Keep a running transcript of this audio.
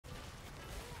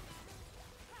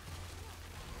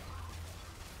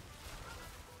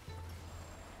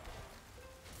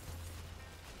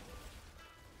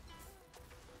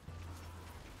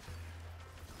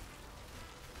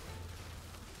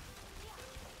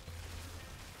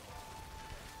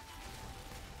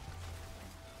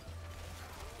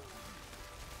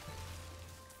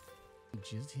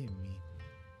just hit me.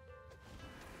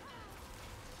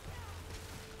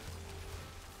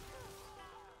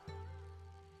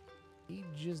 He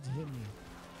just hit me.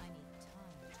 I need time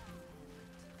to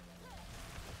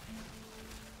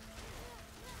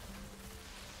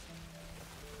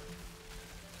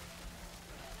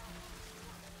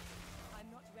I'm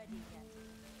not ready yet.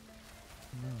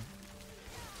 No.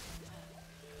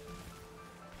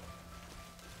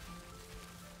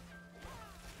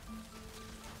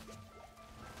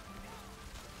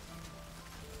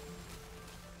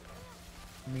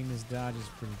 I mean, this dodge is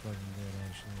pretty fucking good,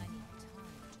 actually. I need time to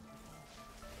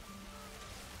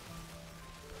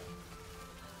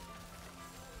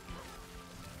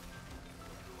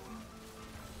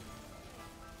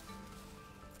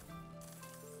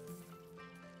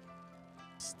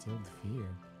Stilled fear.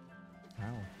 How?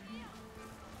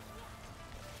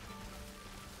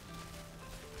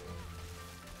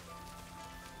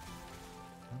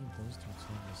 How did those two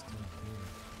take the stilled fear?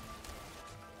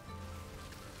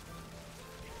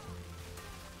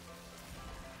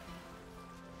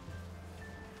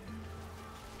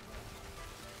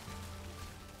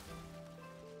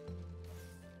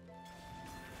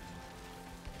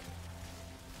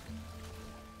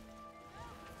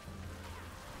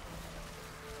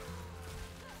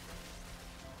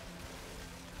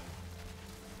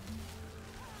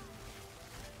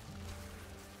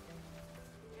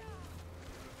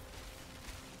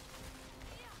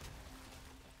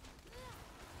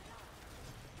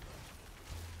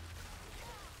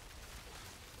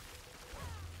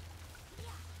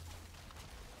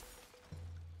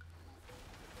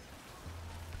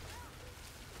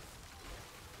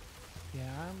 Yeah,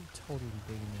 I'm totally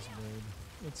digging this build.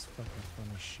 It's fucking fun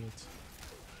as shit.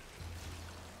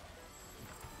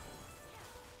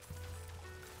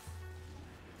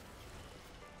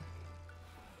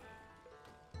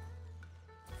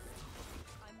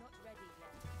 I'm not ready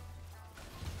yet.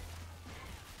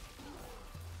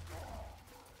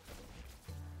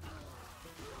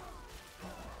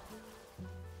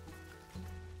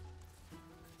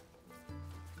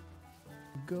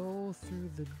 Go through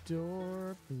the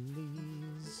door,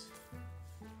 please.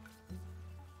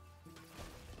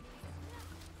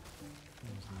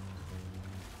 There's the elevator.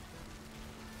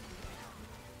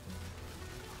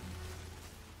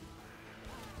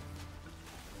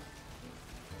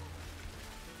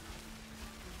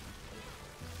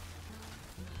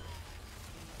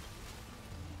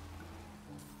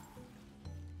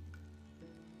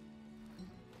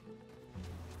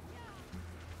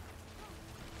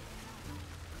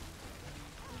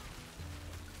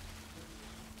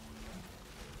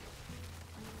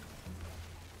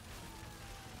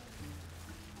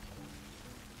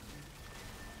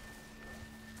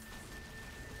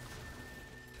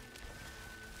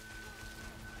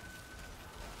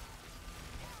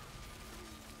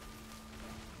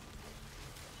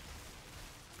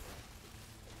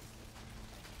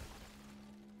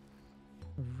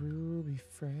 Ruby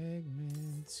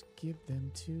fragments, give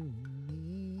them to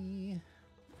me.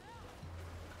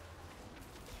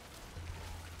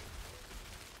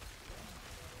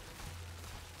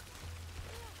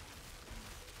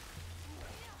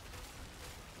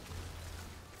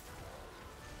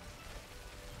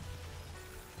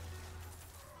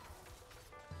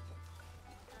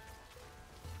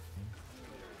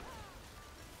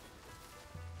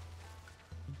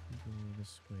 Go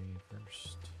this way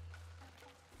first.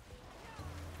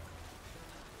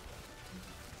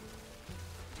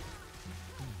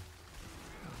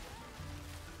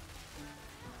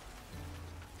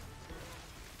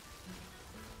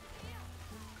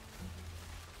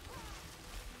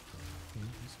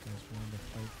 These guys wanted to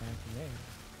fight back there.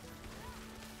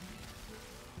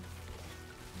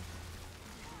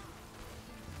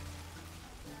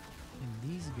 And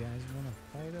these guys want to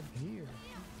fight up here.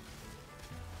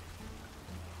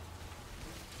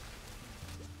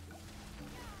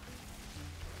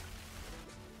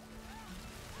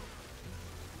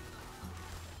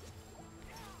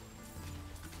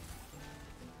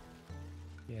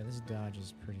 Yeah, this dodge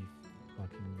is pretty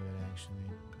fucking good,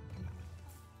 actually.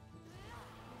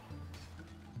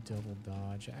 Double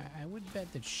dodge. I would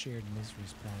bet that shared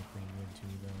misery's probably pretty good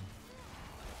too, though.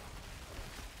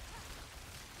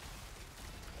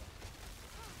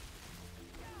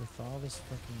 With all this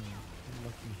fucking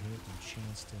lucky hit and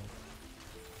chance to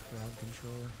crowd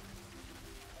control.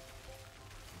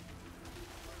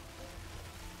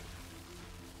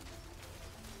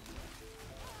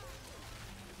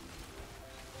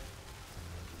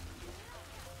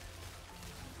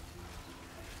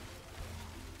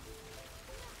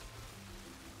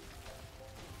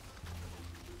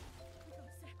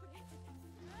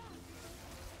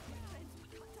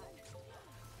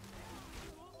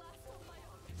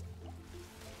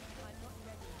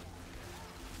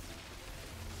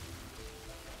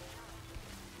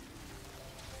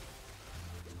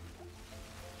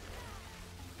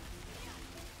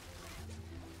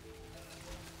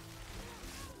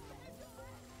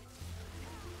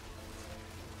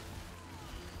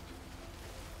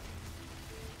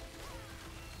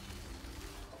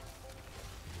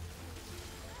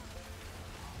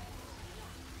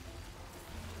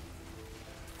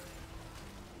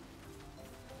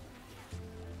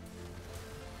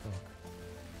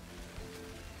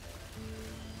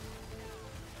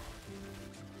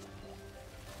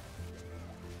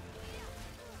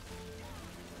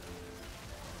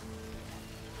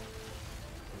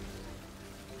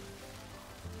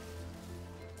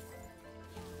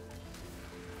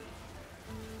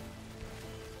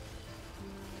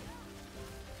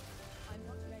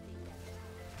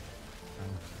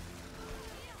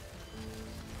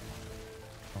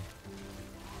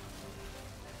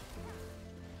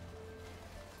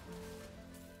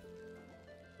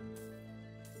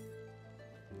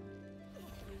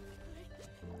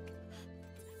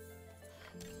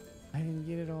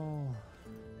 get it all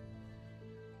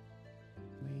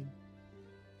made.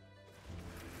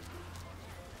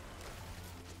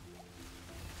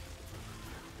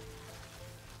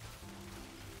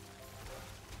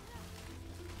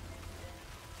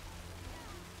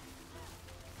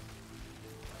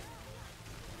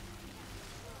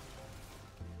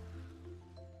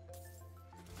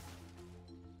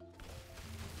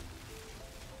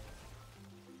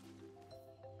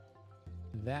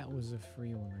 That was a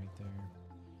free one right there.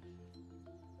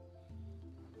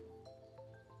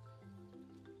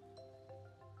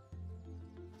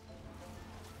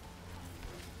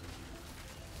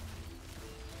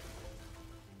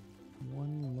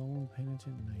 One lone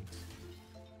penitent knight.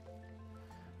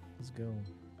 Let's go.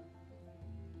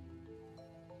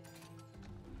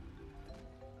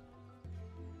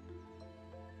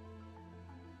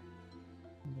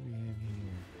 What do we have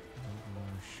here?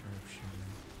 Outlaw sharpshooter.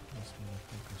 This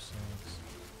motherfucker sucks.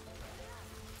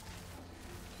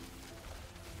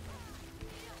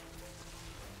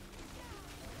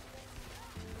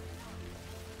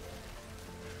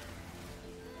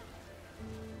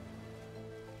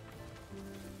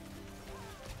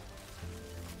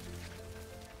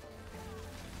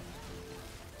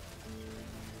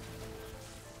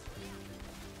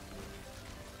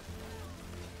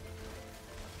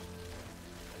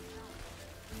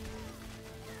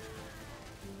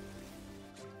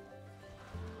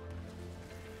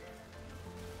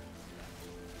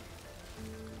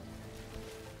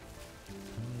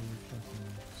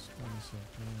 So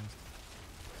fast.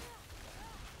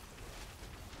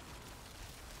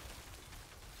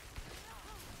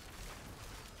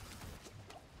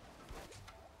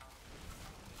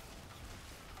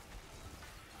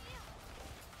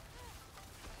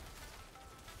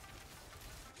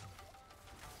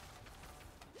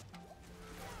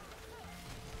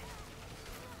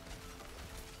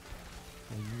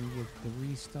 You get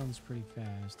 3 stuns pretty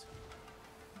fast.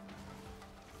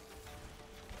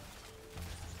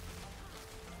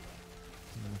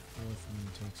 And the 4th one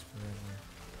takes forever.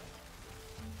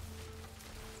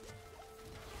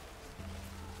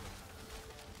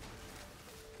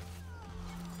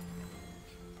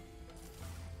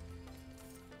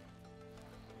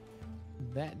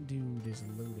 That dude is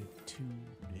loaded too.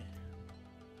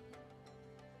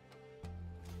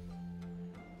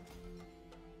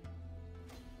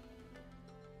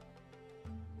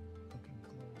 Fucking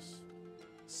close.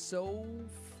 So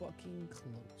fucking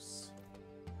close.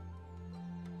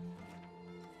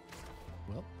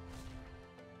 Well,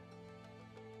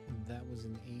 that was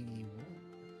an 81.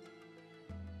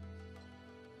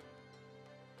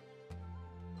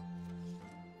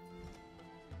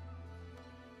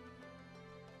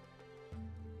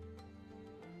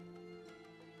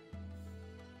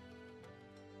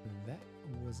 That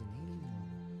was an 81.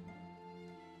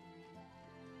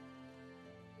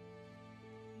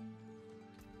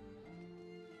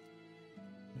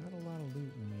 Not a lot of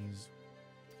loot in these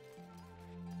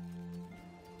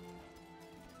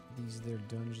their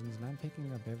dungeons, and I'm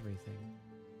picking up everything.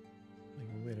 Like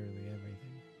literally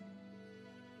everything.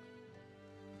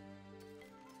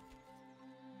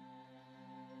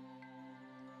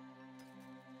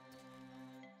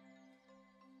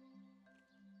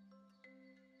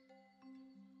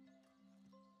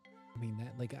 I mean,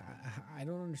 that, like, I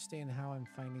don't understand how I'm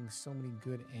finding so many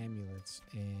good amulets,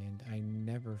 and I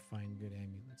never find good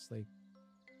amulets. Like,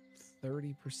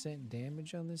 30%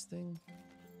 damage on this thing?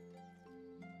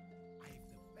 I have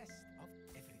the best of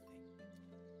everything.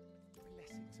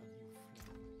 Blessings on you,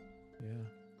 friend. Yeah,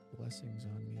 blessings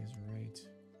on me is right.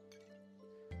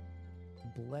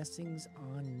 Blessings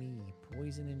on me.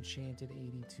 Poison enchanted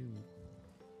 82.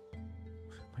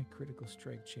 My critical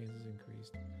strike chances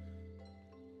increased.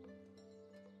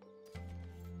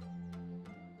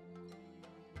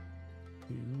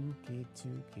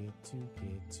 Tuke.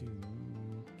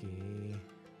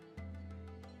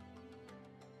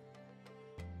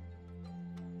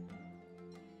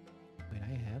 Wait, I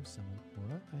have some.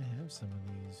 What? I have some of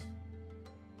these.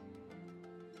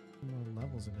 More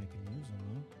levels and I can use them,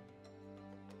 huh?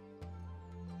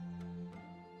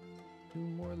 2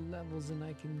 more levels and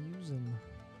I can use them.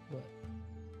 What?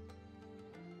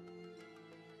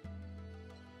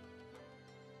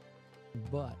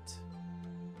 But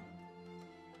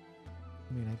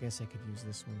I mean, I guess I could use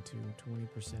this one too.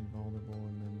 20% vulnerable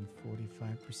and then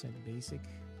 45% basic.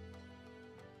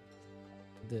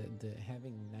 The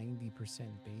having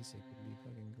 90% basic would be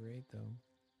fucking great though.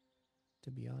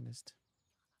 To be honest.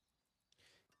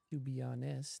 To be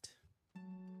honest.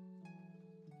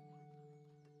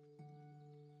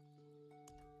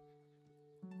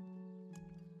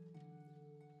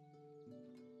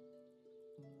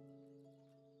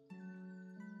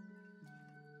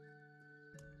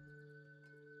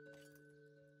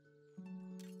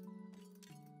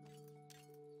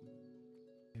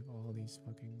 these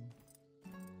fucking... I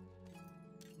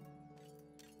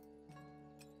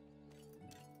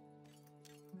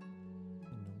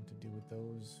don't know what to do with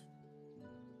those.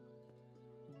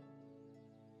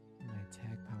 My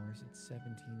attack power's at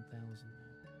 17,000 now.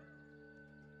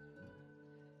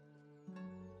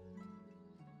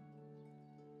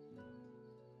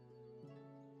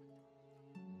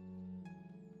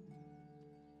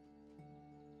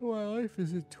 My life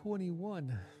is at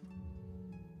 21.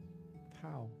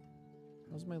 How?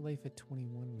 How's my life at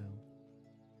 21 now?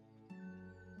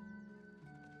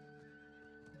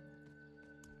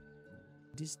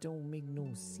 This don't make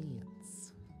no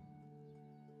sense.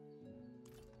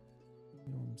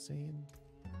 You know what I'm saying?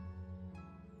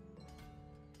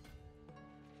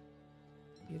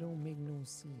 It don't make no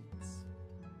sense.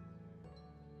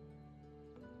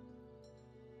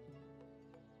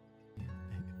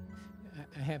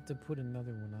 I have to put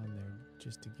another one on there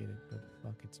just to get it, but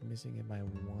fuck, it's missing it by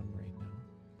 1 right now.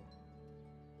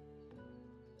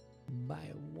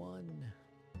 By 1.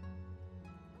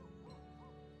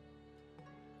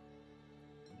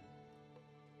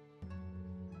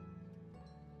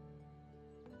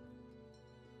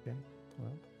 Okay,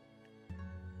 well.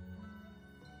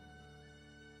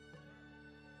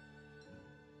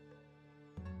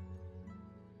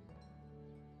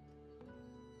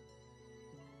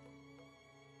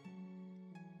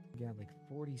 Got like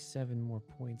 47 more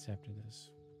points after this.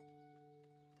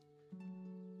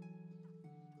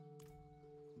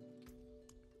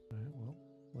 Alright, well,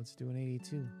 let's do an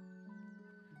 82.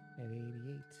 At 88.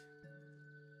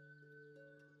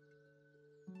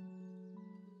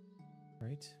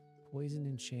 Right? Poison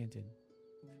Enchanted.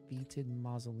 Fated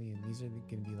Mausoleum. These are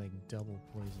going to be like double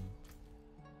poison.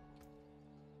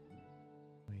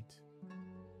 Wait.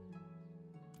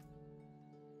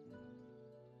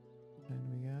 And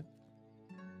we got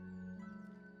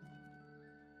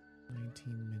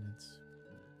 19 minutes.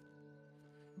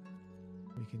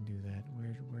 We can do that.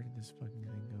 Where did this fucking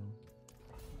thing go?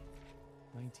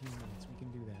 19 minutes. We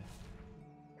can do that.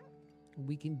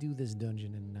 We can do this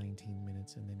dungeon in 19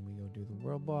 minutes, and then we go do the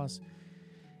world boss.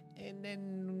 And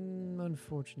then,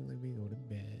 unfortunately, we go to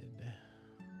bed.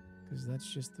 Because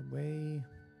that's just the way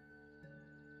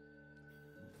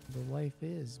the life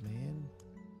is, man.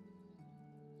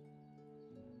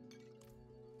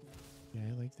 Yeah,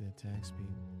 I like the attack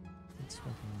speed. It's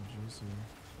fucking juicy.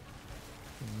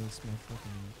 It makes my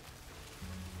fucking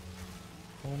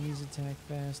homies attack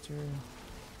faster.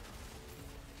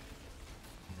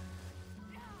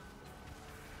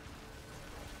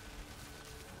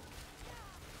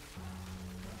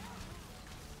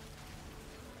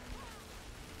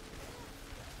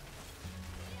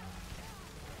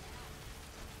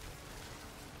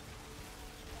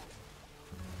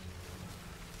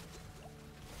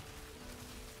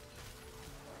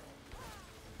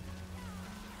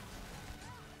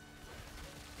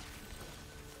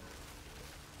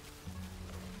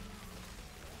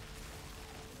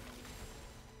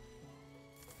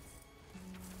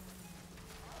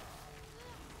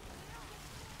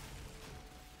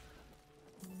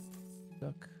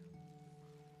 Duck.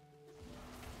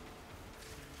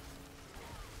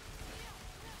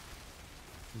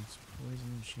 It's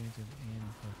poison enchanted and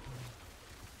purple.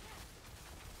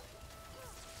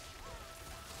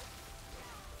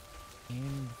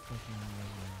 And fucking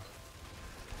regular.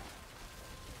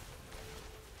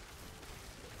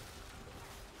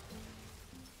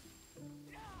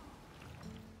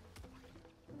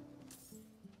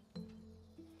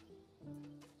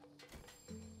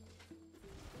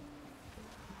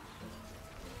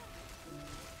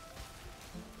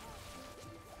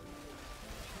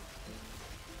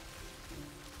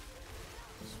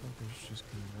 Just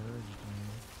converged, man.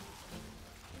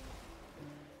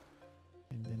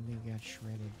 And then they got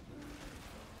shredded.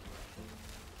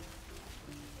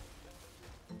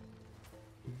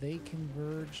 They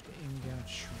converged and got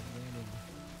shredded.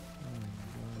 Oh my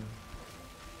god.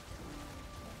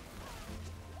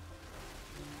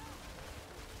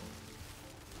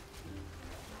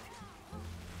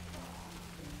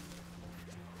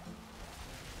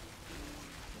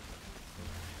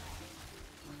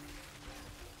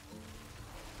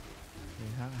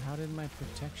 How did my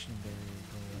protection barrier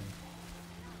go away?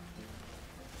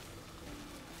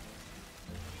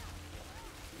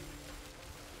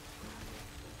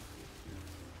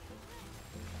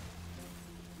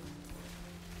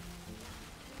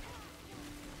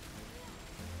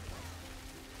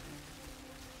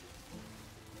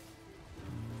 I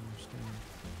don't understand.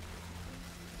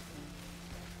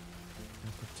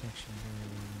 My protection barrier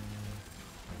went away.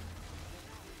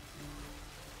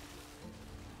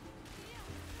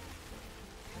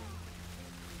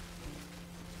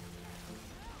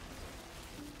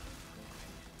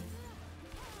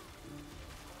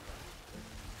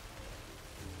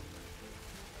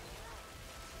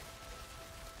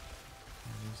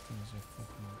 these things are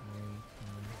fucking great,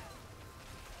 man.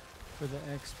 For the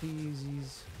XPs.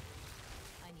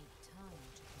 I need time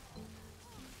to prepare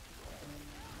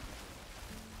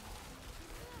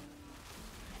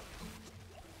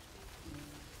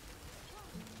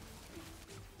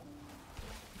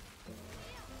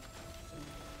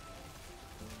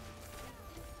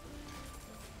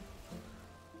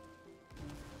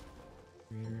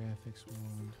Greater affix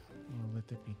wand. Oh, let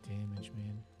that be damage,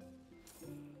 man.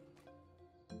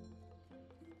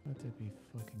 Let that be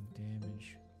fucking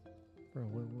damage. Bro,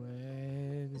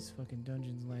 what? This fucking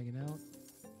dungeon's lagging out.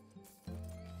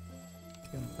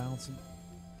 I'm bouncing.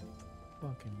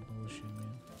 Fucking bullshit,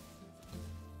 man.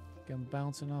 I'm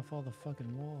bouncing off all the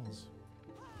fucking walls.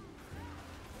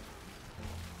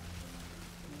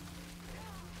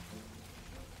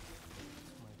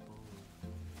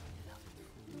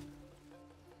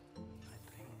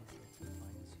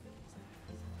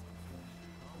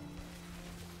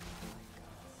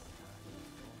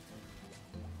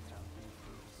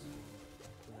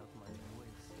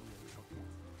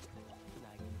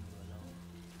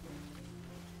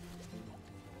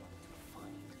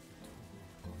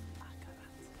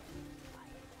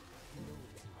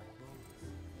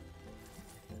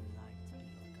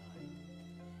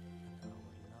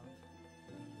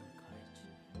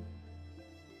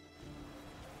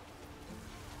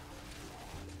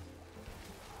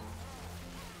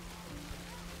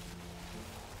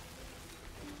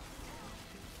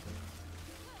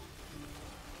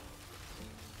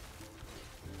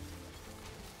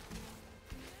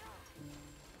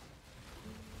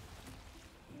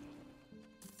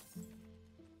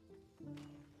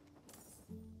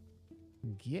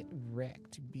 Get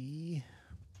wrecked, B.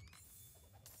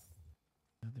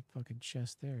 Another fucking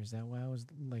chest there. Is that why I was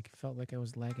like felt like I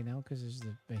was lagging out because there's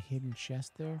a hidden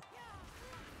chest there?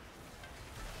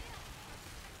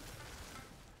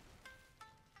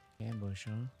 Ambush,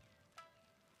 huh?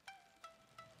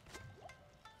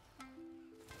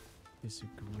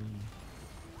 Disagree.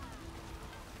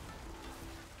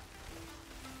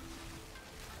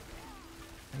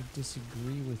 I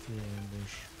disagree with your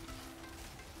ambush.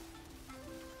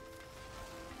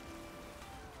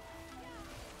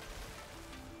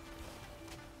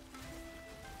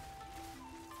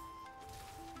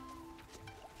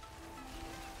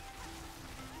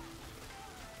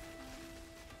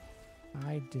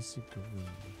 I disagree.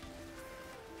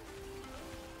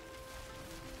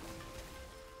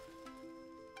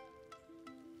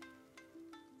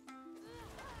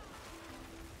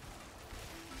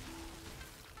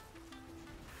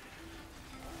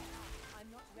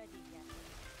 I'm not ready yet.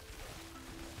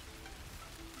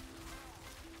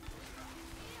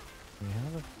 Wait, how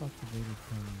the fuck did they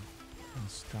become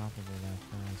unstoppable that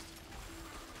fast?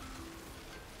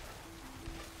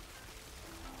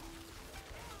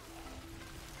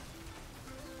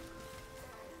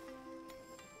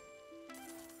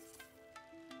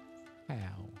 How?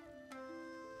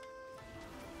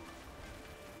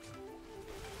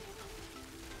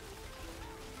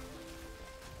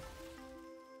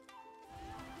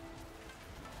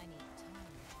 I need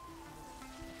time to prepare.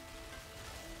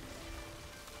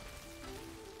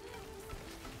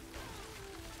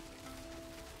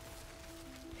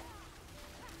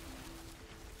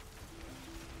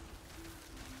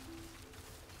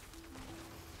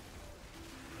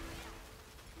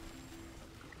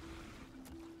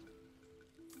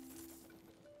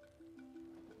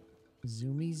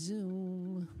 Zoomy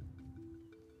zoom.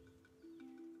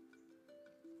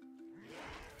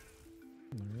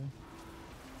 There.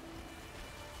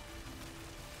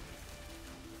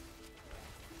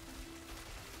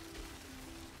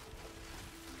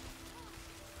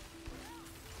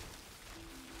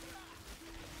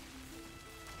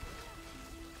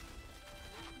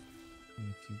 And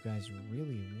if you guys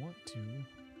really want to,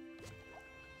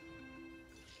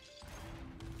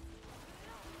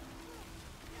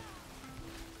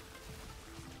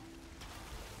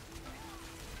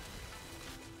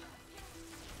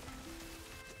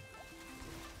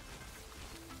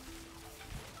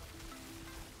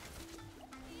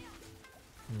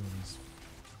 ooh, these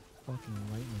fucking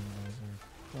lightning balls are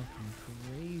fucking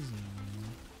crazy, man.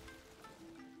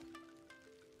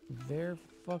 They're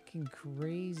fucking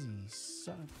crazy.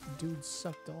 Dude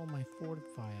sucked all my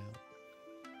fortify out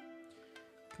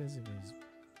because of his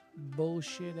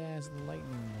bullshit ass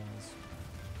lightning balls.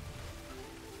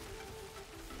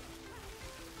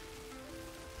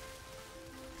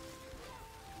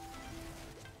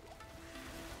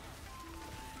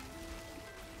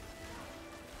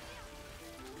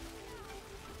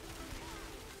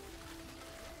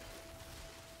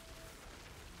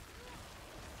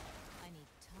 I need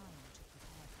time to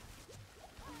prepare.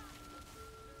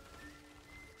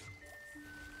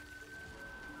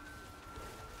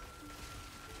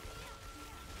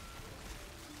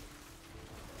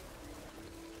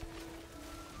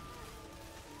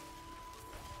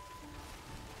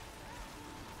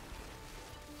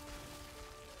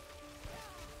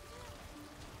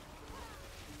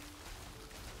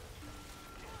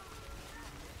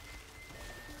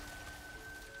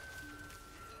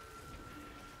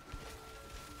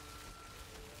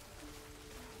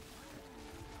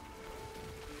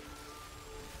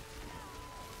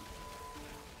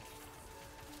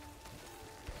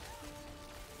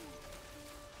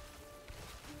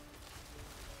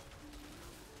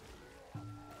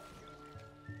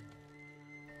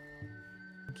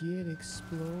 get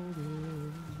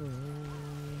exploded, bro.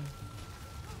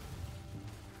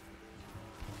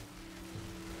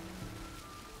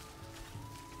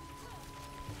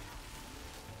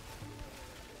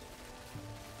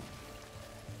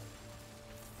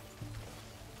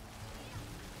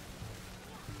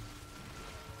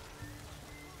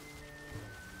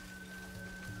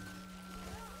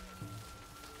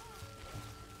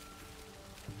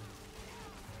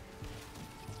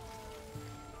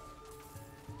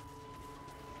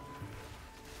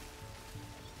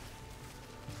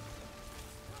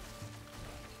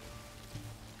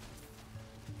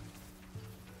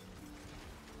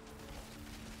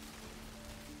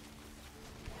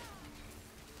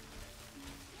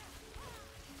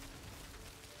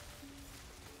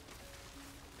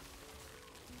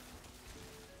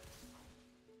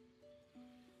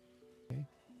 Okay.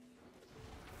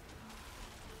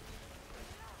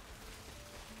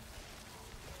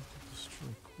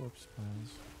 Destroy corpse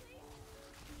piles.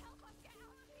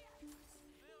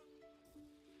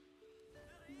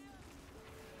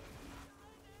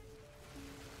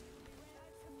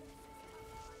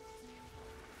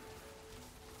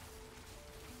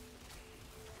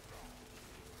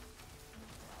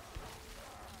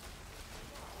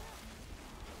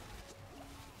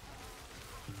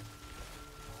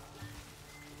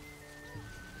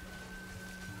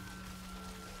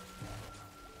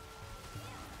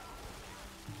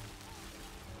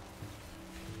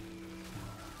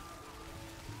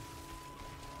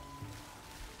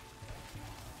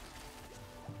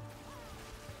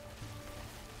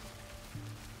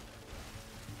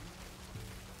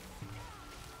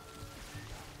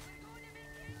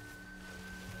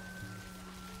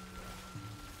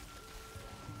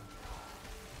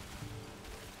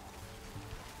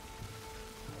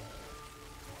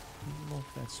 I don't know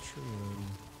if that's true, lady.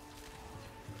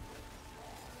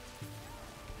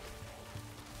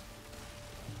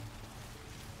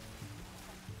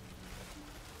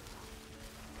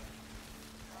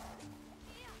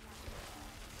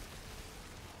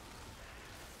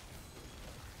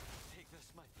 Take this,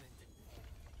 my friend.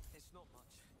 It's not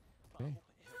much, but I Okay. hope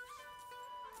it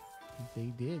helps. They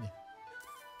did.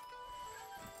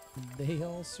 They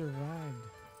all survived.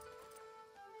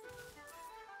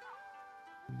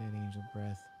 That angel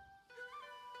breath.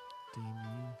 Damn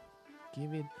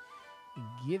you.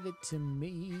 Give it to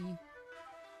me.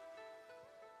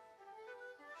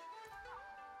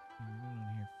 I'm going on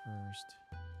here first,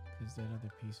 because that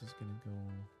other piece is gonna go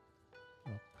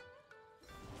up.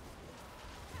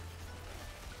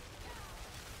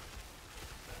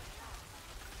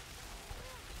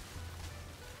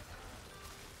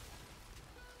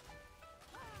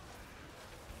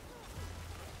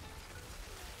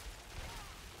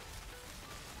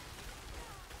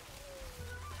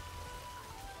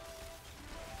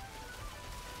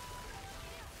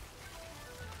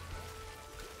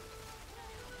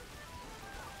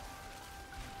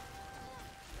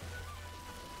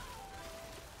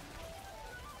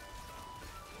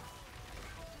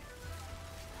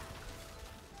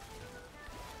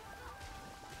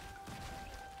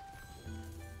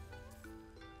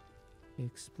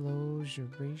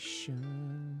 Explosion.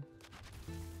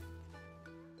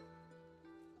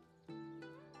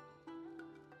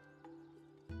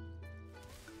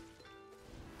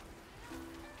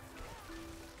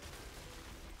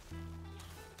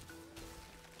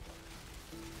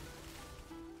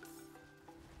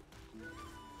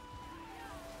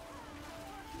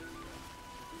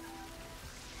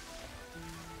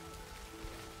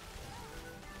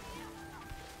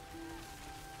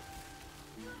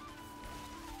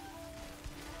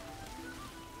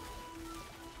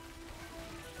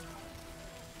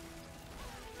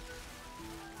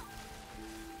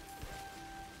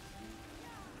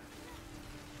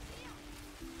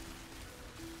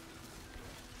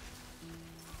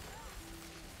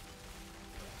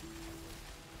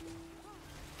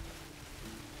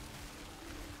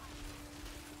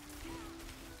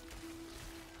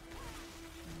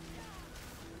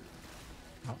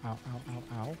 Ow, ow, ow, ow,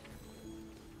 ow.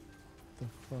 The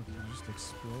fuck? You just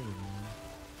exploded, man.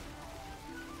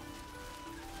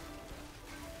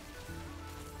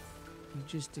 You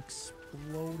just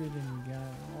exploded and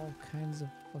got all kinds of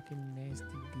fucking nasty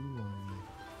goo on me.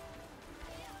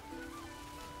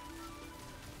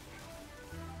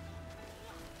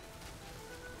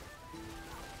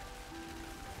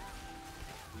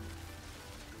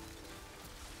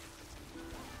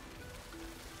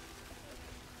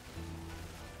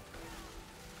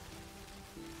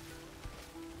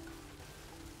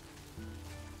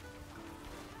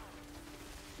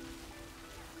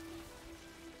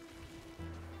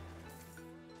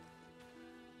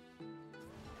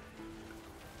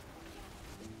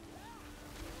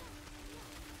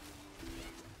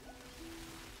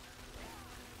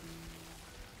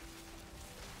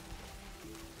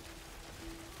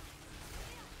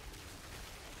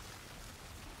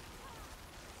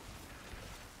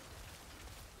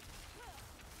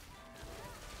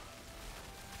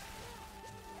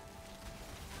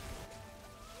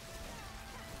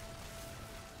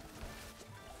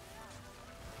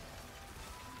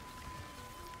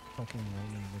 fucking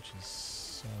lightning witches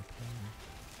suck, man.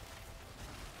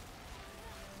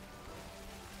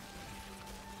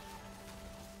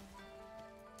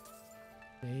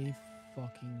 They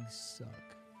fucking suck.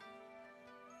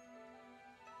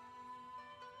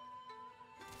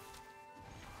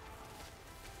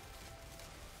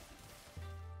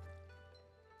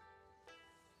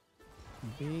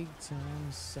 Big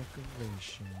time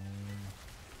suckeration.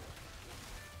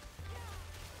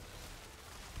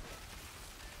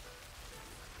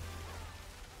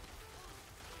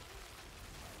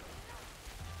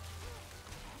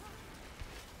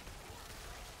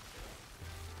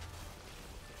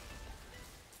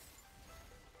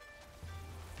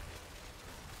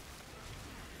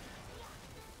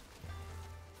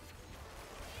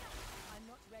 I'm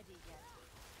not ready yet.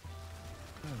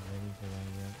 Not ready for that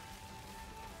yet.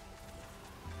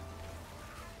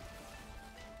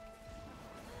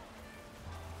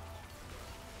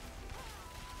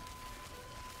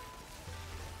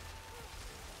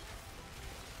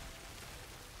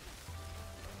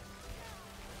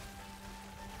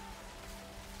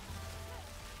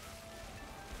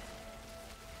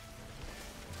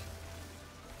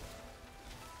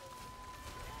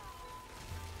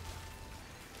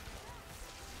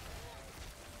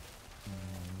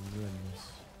 Oh, goodness.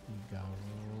 He got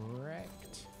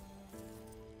wrecked.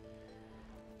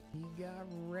 He got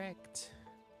wrecked.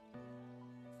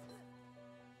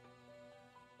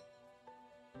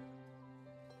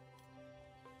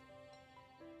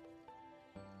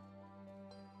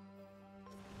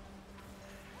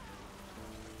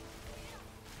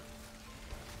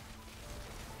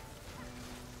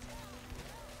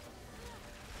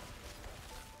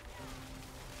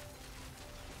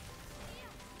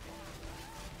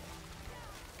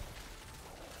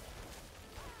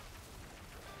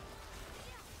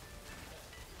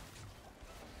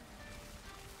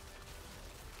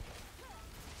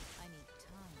 I need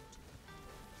time to prepare.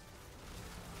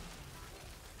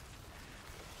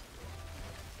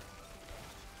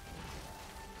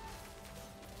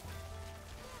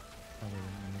 Probably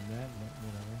didn't mean that, but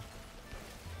whatever.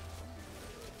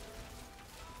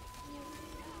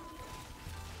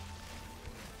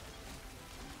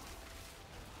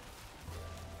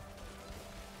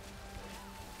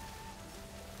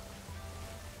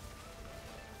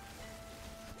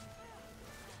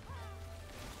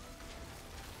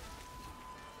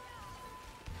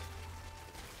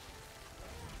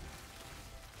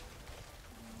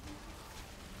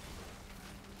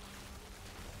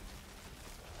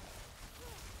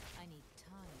 I need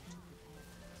time to prepare.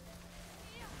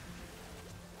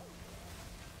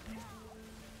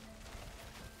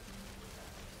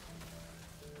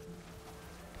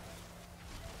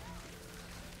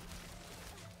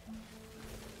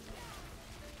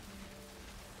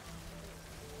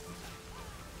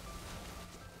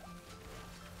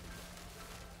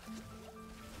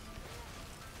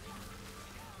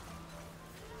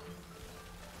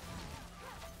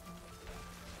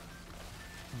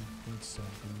 I think so,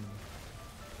 dude.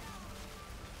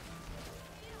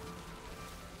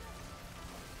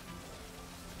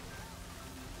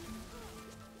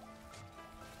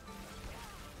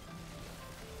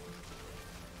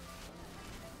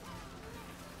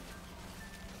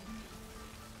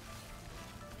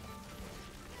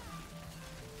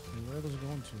 Hey, where are those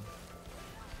going to?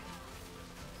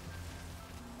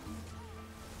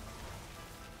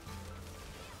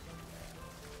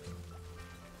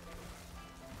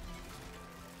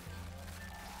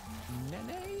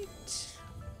 Nanite.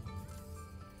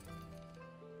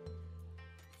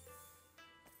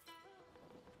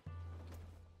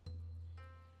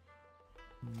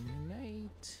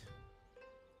 Nanite.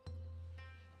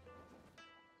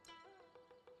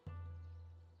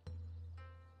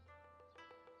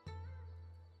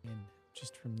 And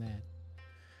just from that,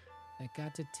 I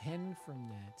got to 10 from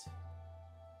that.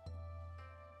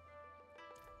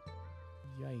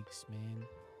 Yikes, man.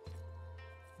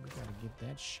 We gotta get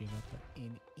that shit up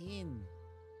and in.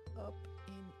 Up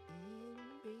and in,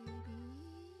 baby.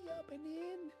 Up and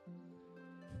in.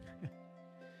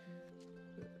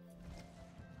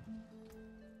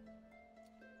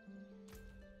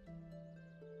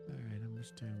 Alright, how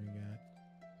much time we got?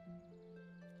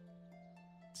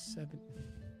 7.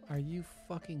 Are you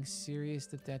fucking serious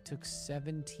that took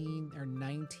 17 or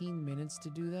 19 minutes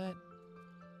to do that?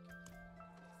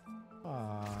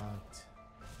 Fucked.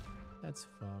 That's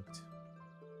fucked.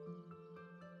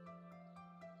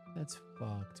 That's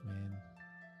fucked, man.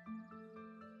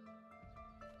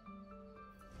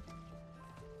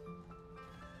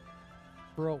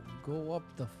 Bro, go up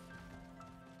the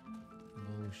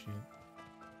bullshit.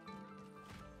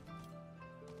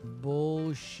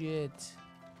 Bullshit.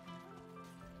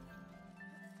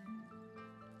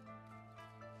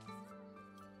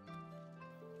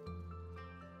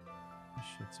 This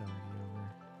shit's already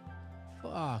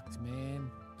over. Fucked,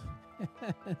 man.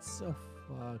 It's so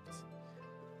fucked.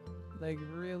 Like,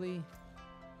 really?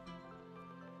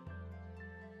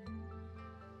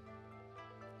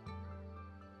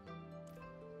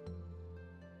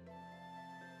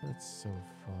 That's so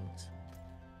fucked.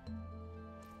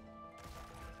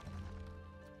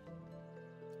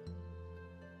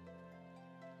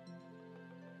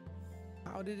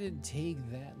 How did it take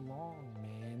that long,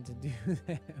 man, to do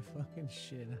that fucking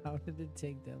shit? How did it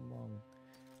take that long?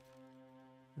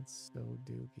 That's so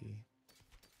dookie.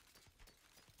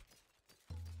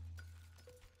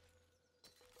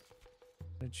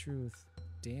 The truth.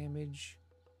 Damage.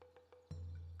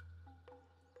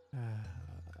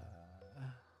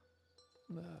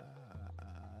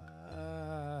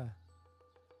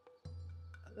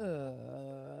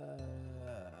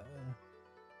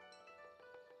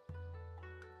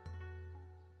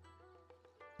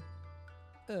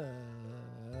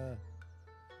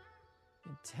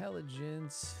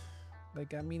 Intelligence.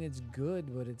 Like, I mean, it's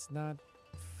good, but it's not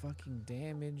fucking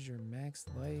damage or max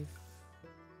life.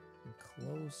 I'm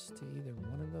close to either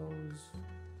one of those.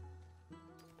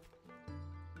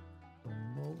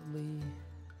 Remotely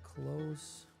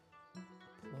close.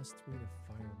 +3 to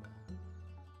fireball.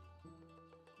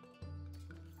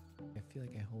 I feel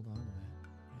like I hold on to that.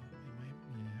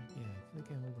 Yeah, I feel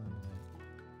like I hold on to that.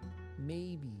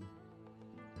 Maybe.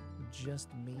 Just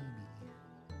maybe.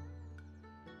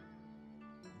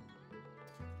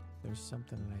 There's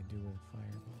something that I do with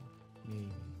fireball.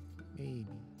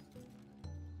 Maybe.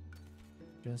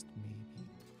 Just maybe.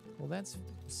 Well, that's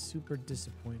super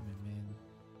disappointment, man.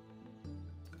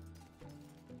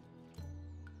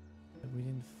 That we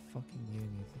didn't fucking get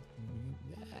anything.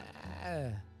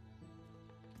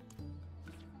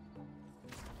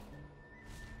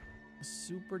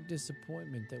 Super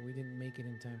disappointment that we didn't make it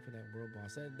in time for that world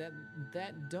boss.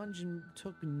 That dungeon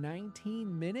took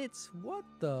 19 minutes? What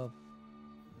the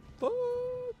fuck?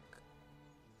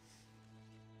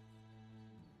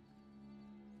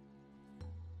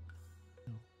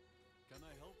 No. Can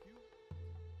I help you?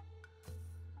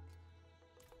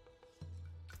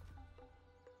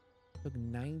 Took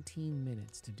 19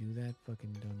 minutes to do that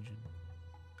fucking dungeon.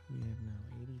 We have now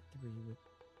 83 with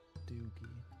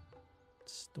Dookie.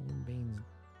 Stormbane's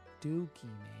Dookie,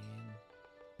 man.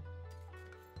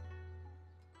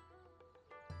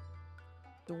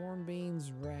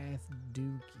 Stormbane's Wrath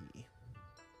Dookie.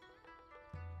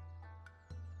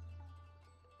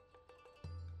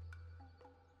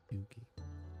 Dookie.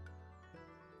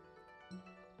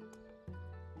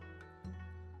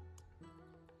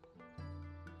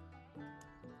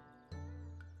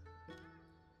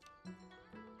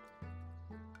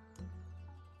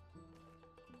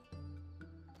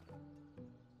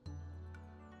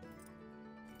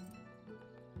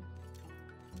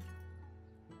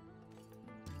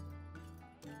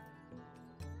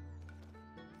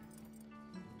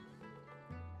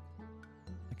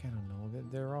 I don't know.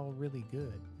 They're all really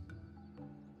good.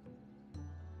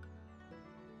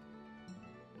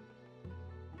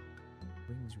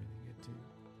 Ring's really good too.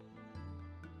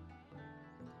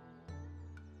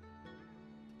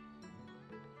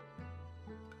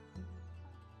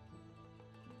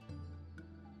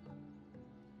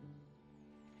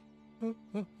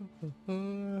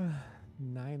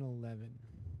 $9.11.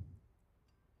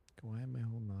 Why am I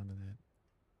holding on to that?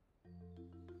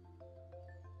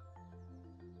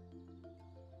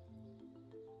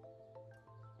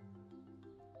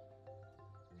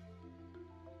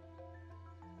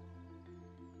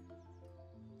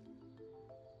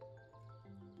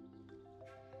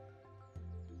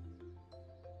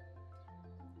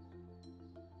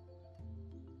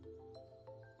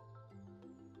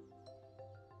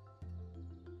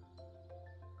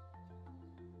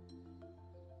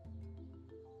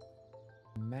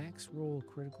 Max roll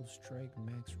critical strike,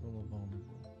 max roll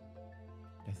vulnerable.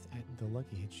 The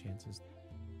lucky hit chance is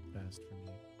best for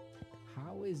me.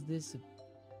 How is this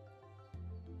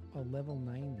a level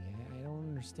 90? I don't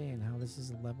understand how this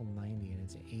is a level 90 and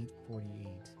it's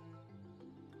 848.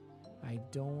 I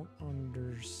don't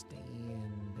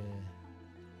understand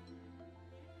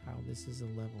how this is a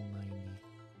level 90.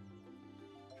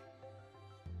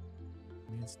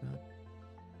 I mean, it's not.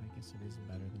 I guess it is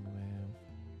better than what I have.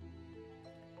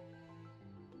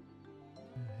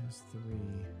 It has 3.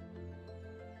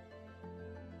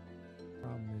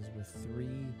 Problem is with 3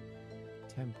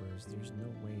 tempers, there's no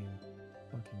way in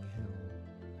fucking hell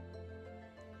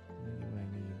I'm gonna get what I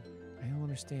need. I don't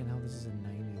understand how this is a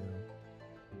 90 though.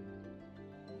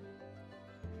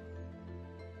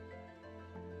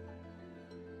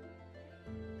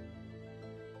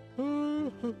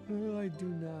 I do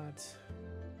not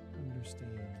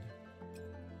understand.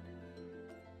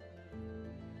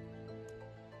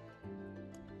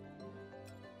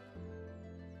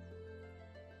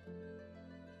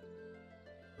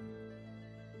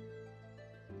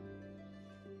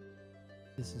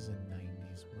 This is a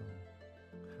 90s world.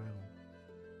 How?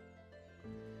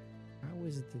 How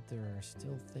is it that there are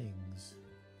still things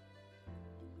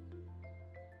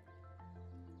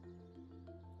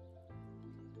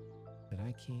that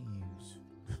I can't use?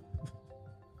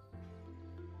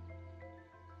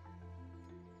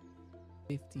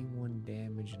 51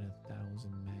 damage and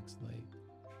 1,000 max life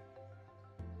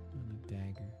on a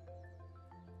dagger.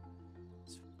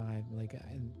 It's 5, like,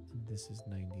 this is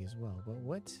 90 as well, but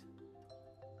what?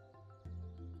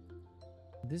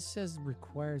 This says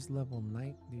requires level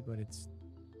 90, but it's...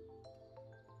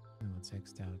 No, it's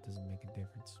X'd out. It doesn't make a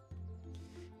difference.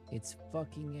 It's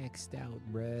fucking X'd out,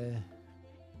 bruh.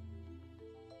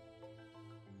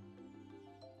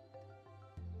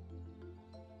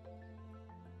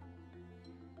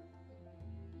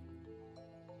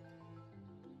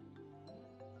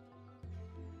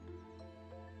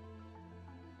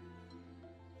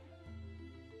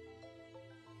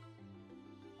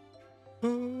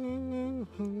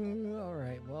 All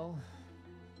right, well,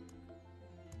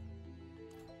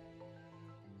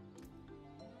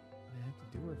 I have to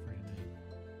do her for tonight.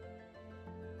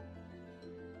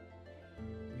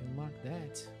 We unlocked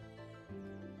that,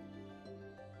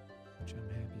 which I'm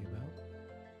happy about.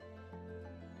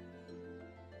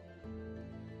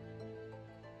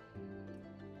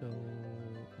 So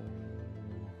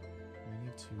we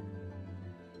need to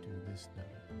do this now.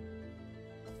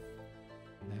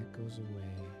 That goes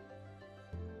away.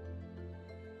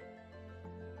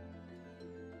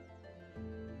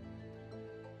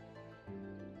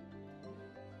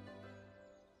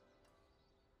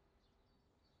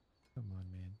 Come on,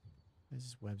 man.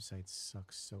 This website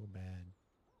sucks so bad.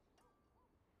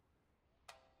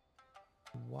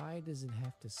 Why does it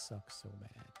have to suck so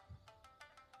bad?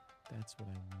 That's what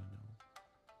I want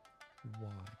to know.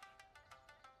 Why?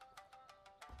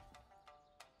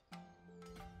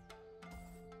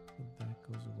 That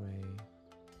goes away.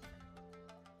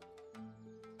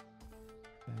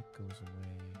 That goes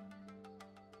away.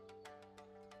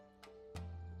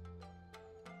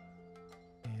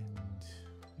 And,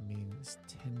 I mean, it's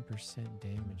 10%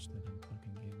 damage that I'm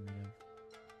fucking getting rid of.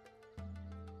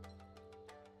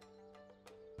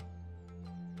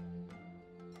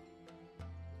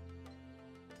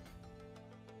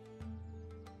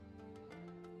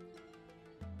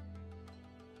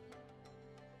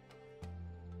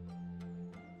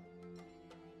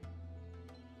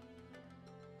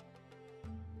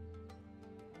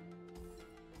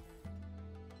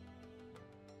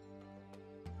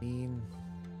 Mean.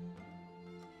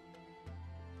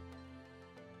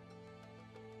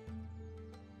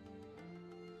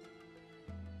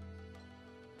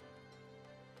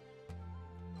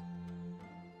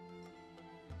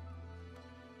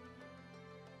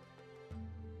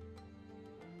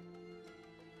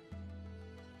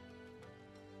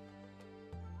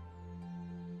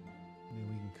 I mean,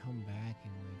 we can come back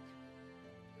and,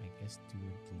 like, I guess do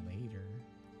it later.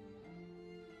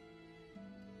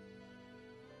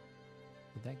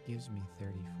 But that gives me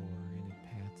 34 and it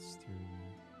paths through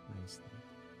nicely.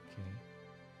 Okay.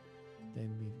 Then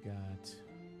we've got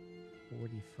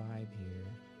 45 here.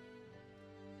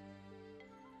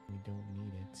 We don't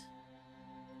need it.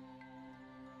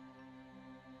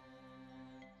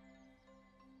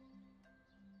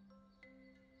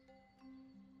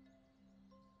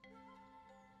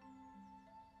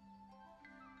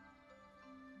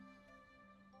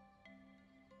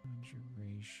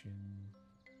 Conjuration.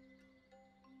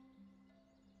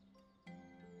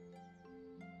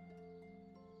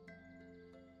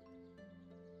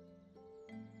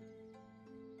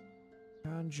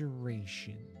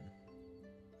 Conjuration.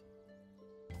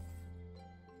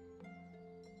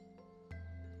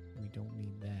 We don't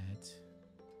need that.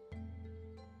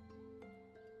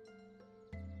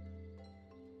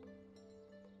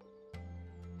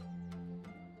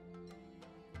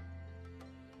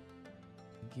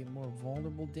 Get more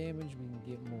vulnerable damage, we can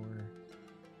get more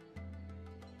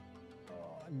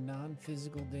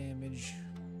non-physical damage.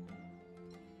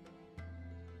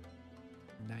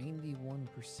 91%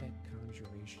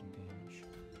 conjuration damage.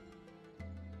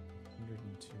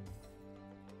 102.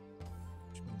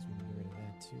 Which means we can get rid of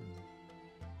that too.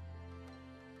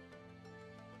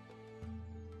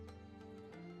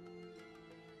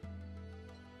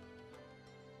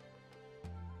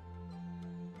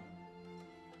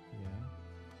 Yeah.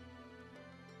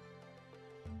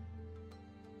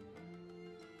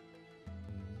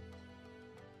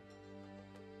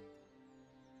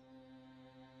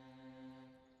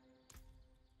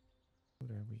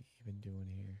 we even doing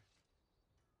here?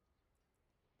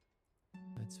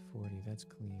 That's 40. That's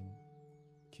clean.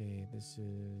 Okay, this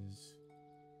is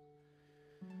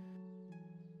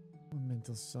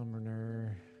Mental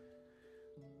Summoner.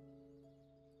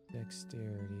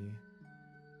 Dexterity.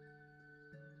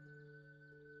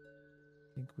 I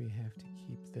think we have to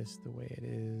keep this the way it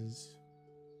is.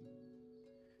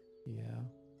 Yeah.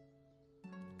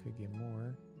 Could get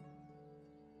more.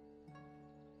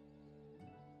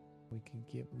 We could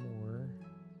get more.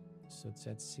 So it's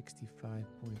at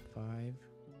 65.5.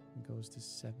 Goes to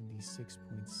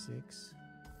 76.6.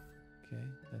 Okay,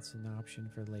 that's an option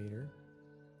for later.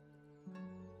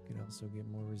 Could also get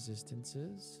more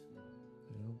resistances.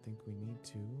 I don't think we need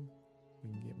to.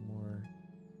 We can get more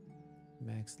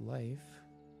max life.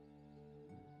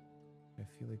 I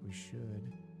feel like we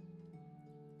should.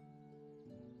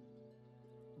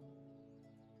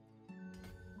 I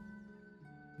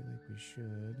feel like we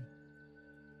should.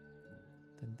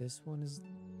 Then this one is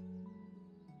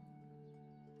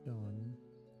done.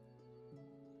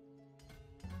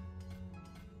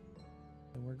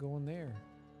 And we're going there.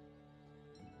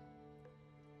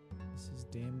 This is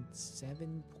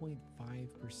 7.5%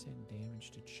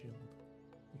 damage to chilled.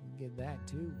 We can get that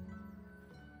too.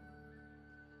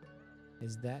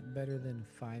 Is that better than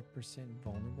 5%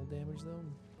 vulnerable damage though?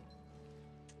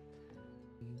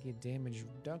 You can get damage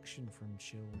reduction from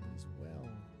chilled as well.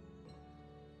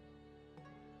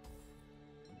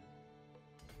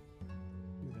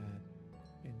 Do that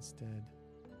instead.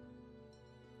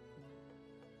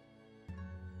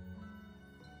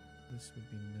 This would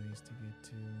be nice to get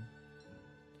to.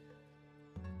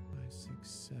 5, 6,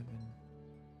 7.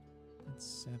 That's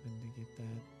 7 to get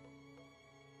that.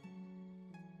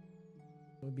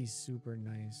 It would be super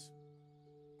nice.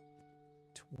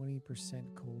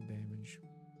 20% cold damage.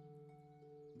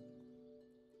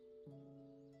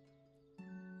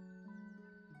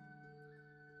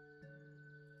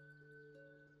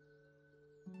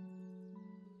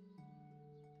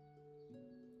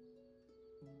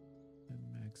 And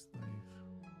max life.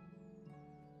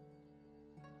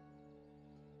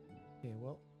 Okay,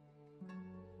 well.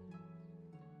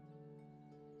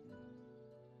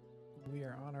 We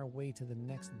are on our way to the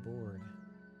next board.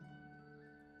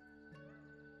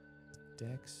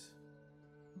 Dex.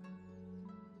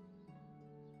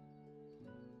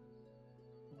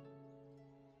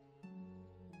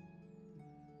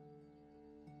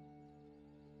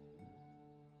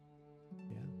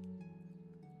 Yeah.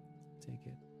 Take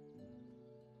it.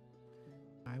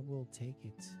 I will take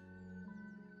it.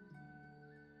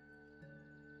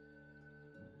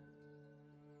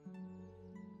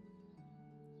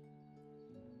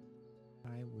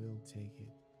 I will take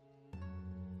it.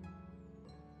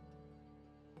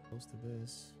 Close to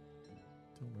this.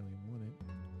 Don't really want it.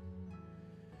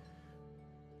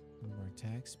 More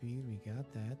attack speed. We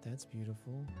got that. That's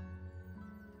beautiful.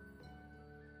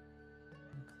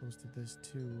 Close to this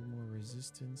too. More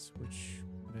resistance, which,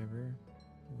 whatever.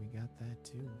 We got that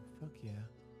too. Fuck yeah.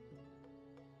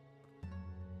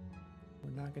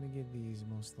 We're not going to get these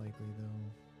most likely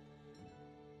though.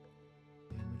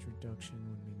 Damage reduction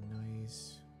would be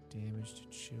nice. Damage to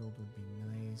chilled would be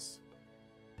nice.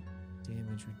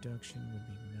 Damage reduction would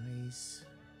be nice.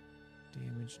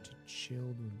 Damage to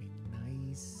chilled would be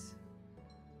nice.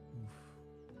 Oof.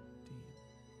 Damn.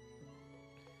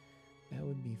 That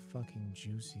would be fucking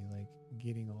juicy. Like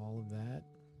getting all of that.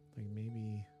 Like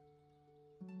maybe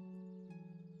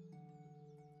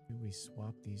we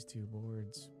swap these two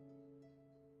boards.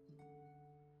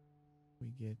 We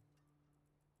get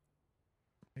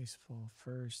Icefall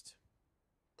first.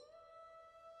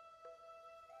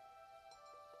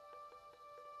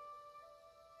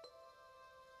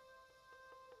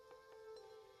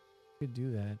 Could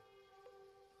do that.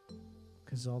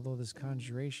 Because although this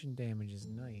conjuration damage is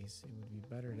nice, it would be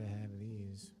better to have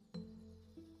these.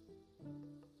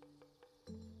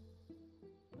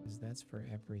 Because that's for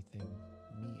everything.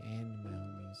 Me and my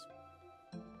homies.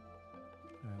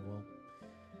 Alright, well.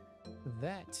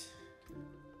 That,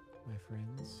 my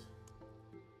friends,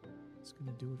 is going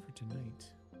to do it for tonight.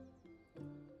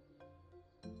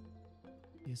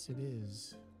 Yes, it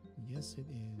is. Yes, it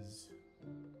is.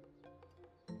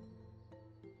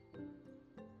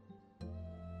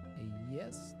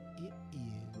 Yes, it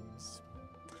is.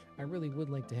 I really would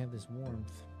like to have this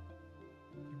warmth.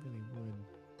 I really would.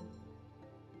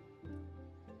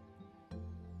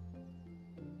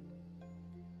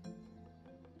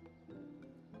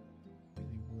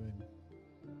 Really would.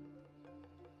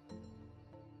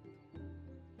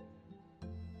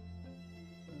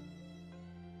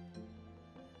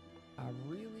 I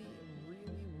really,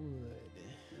 really would.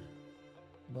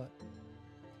 But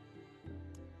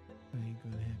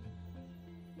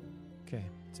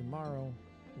tomorrow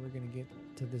we're gonna get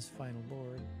to this final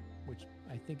board, which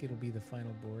I think it'll be the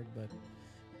final board, but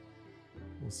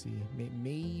we'll see.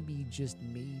 Maybe, just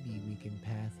maybe, we can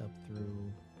path up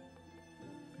through.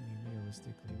 I mean,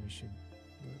 realistically, we should.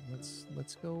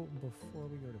 Let's go before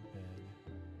we go to bed.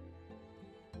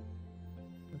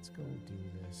 Let's go do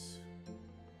this.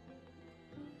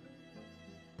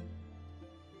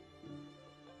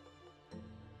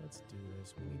 Let's do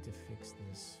this. We need to fix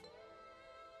this.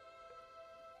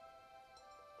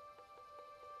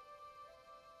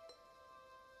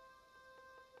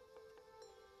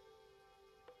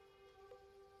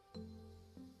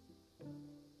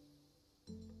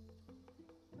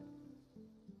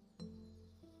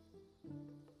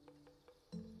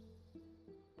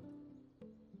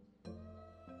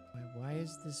 Why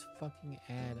is this fucking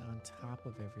ad on top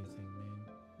of everything, man?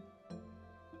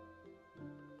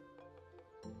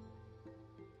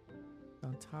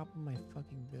 On top of my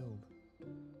fucking build.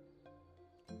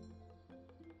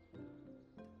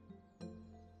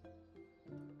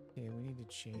 Okay, we need to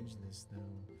change this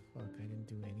though. Fuck, I didn't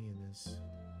do any of this.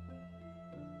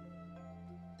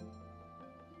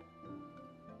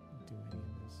 Didn't do any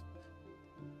of this.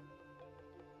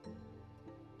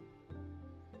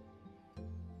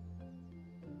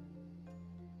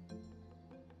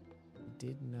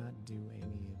 Did not do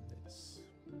any of this.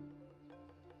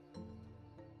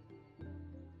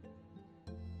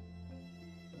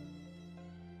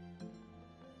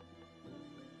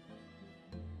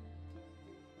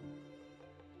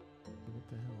 What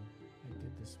the hell? I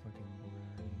did this fucking board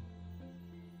already.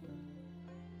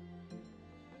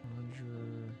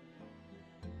 Conjurer.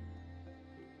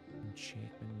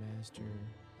 Enchantment Master.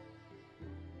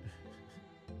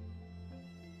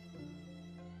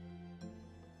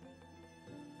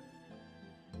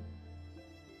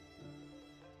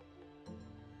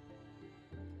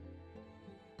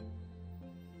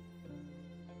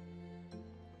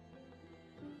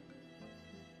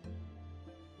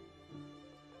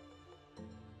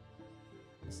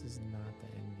 This is not the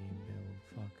endgame build.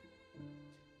 Fuck.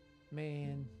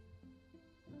 Man.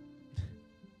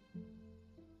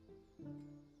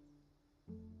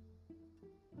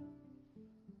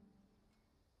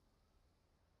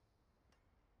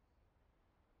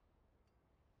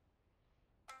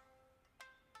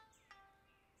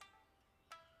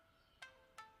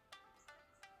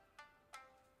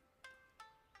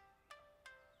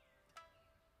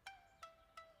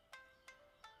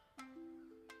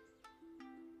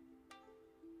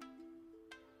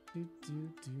 Do do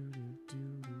do do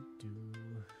do do do.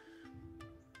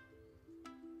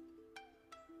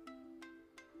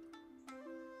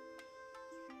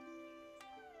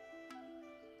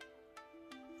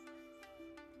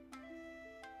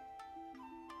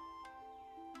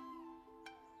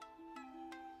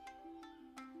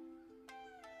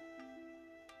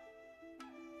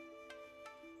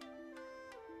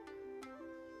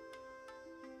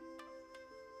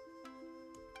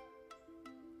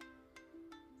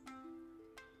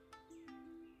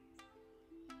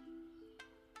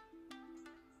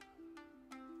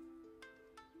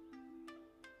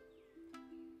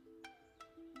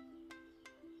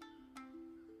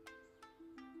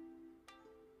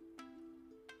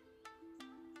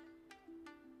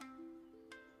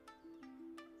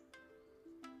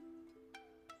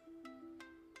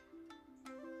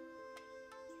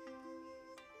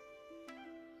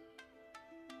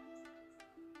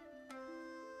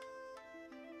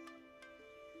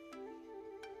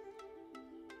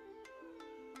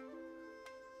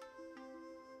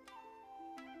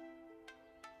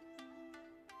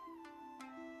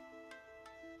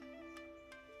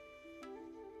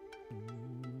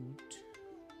 Oot.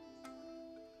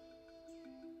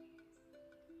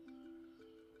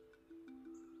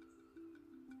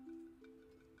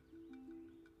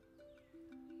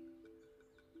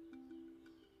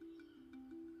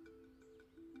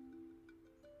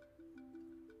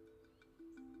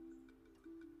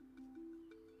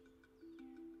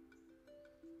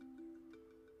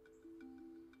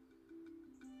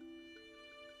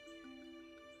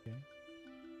 Okay.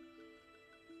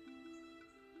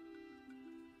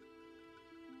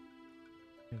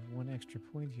 I have one extra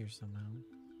point here somehow.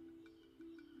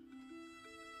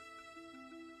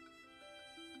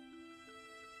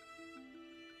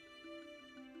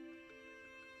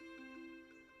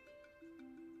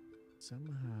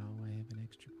 Somehow I have an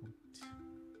extra point.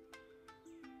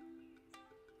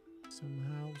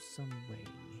 Somehow, some way.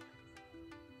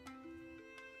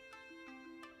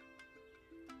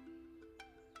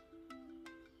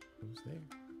 Goes there.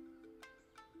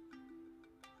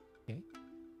 Okay.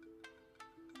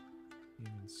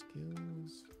 Human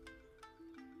skills.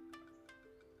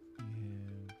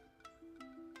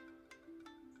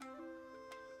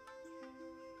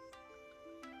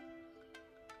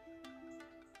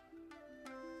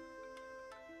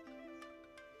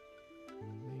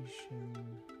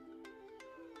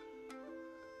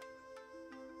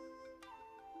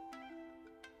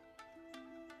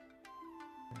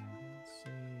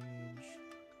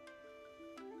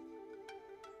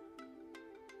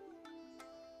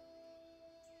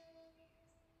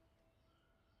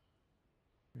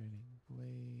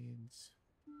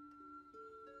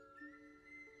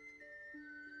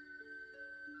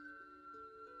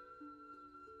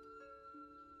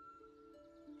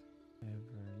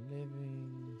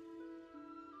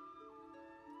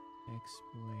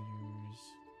 Exploiters.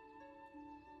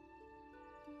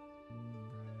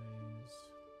 Umbrais.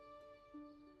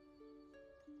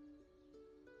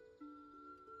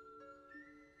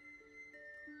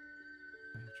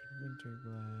 Fractured winter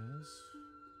glass.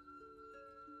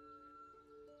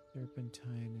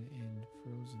 Serpentine and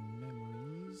frozen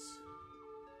memories.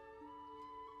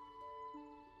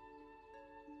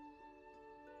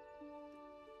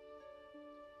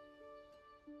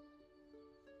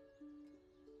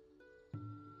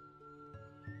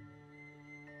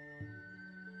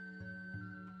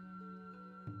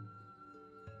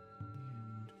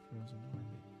 And frozen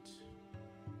orbit.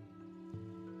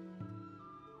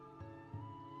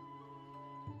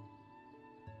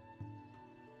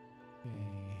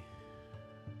 Okay.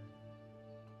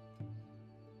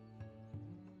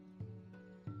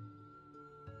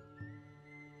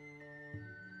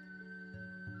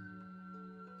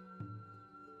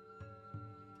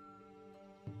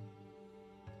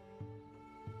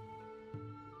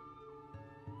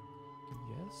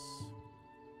 Yes.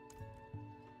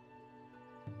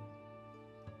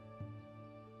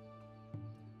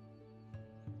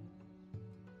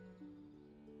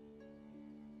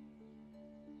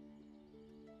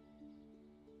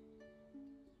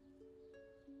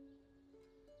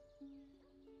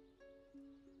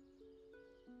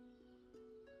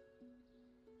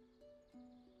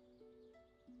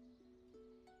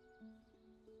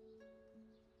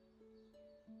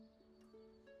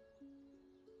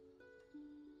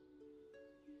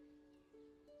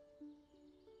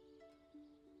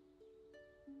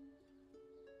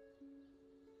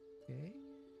 Okay.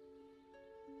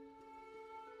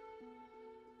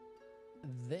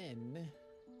 Then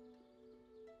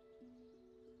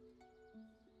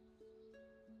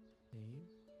save.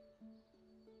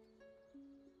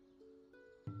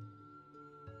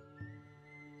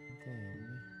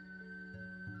 Then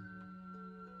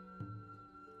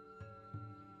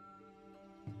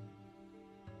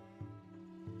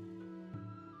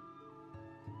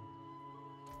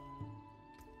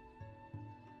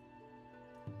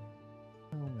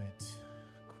helmet.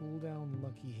 Cooldown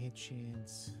lucky hit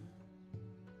chance.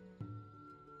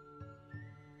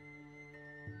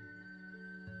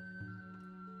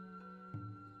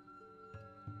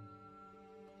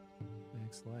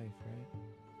 Max life, right?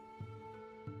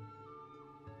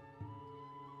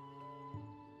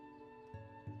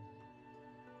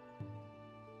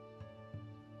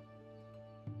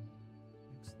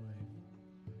 Max life.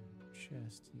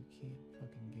 Chest, you can't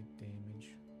fucking get damage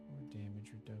or damage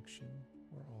reduction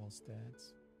or all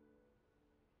stats.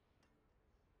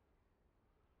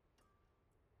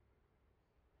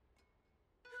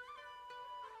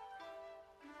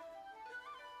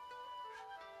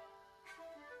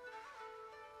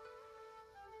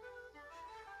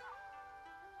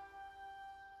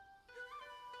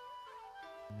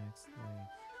 Max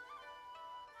life.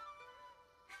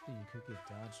 Yeah, you could get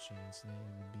dodge chance and it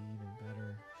would be even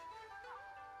better.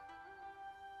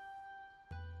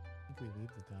 I think we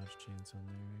leave the dodge chance on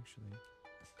there actually.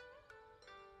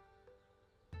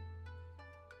 I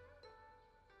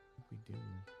think we do.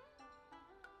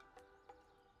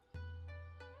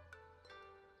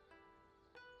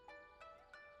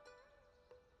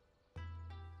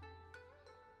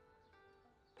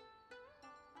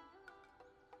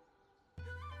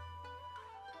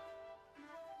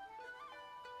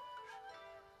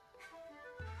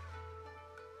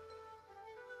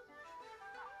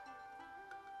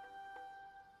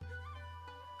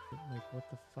 But, like, what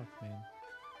the fuck, man?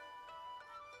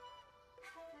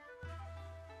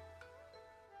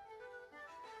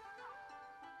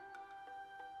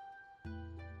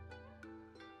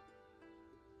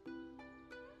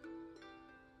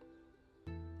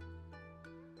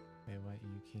 Wait, what?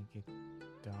 You can't get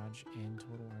dodge and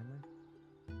total armor?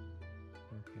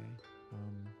 Okay.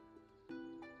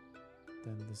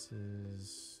 Then this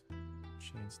is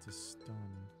chance to stun.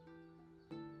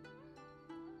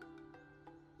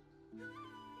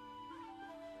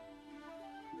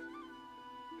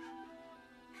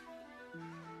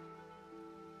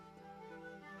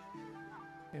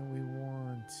 And we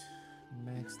want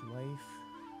max life.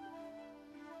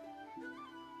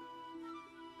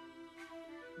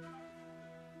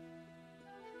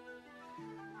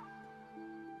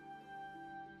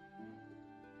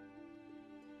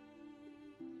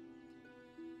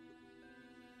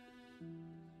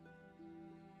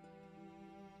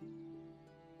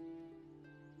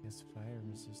 Yes, fire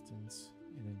resistance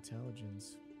and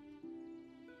intelligence.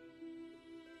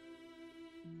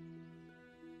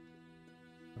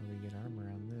 Or we get armor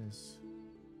on this.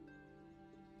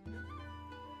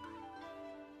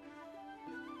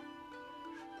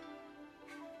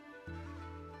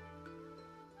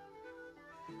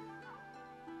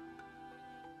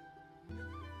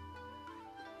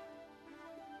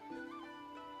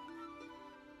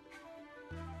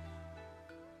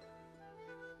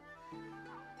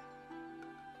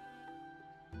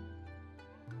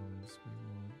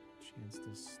 against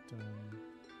a stone.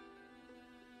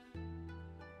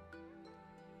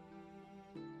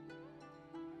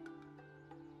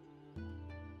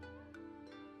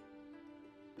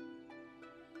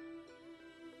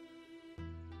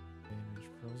 Damage,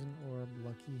 frozen orb,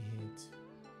 lucky hit.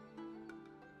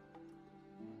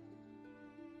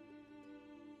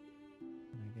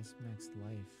 And I guess max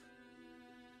life.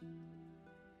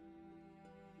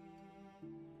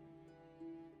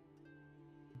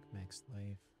 Max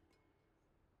life.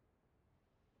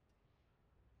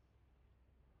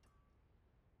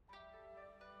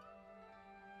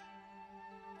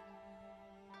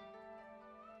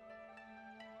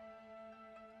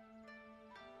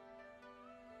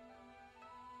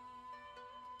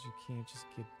 You can't just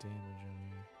get damage on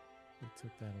you. They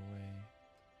took that away.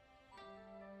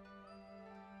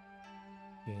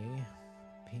 Okay.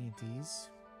 Panties.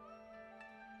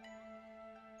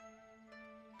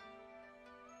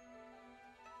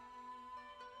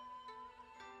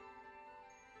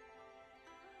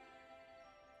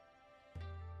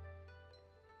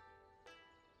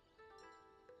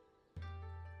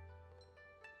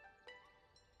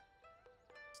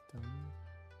 Stun.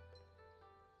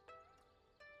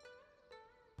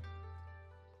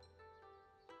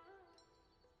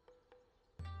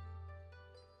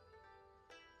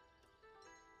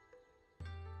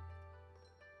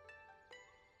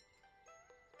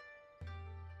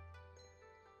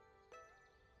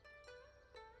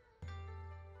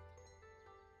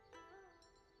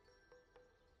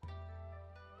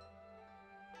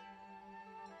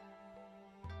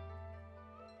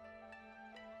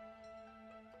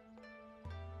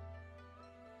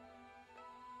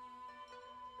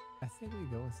 I think we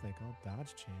go with like all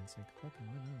dodge chance. Like fucking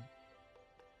why not?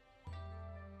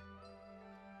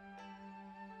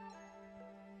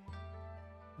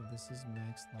 So this is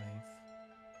max life.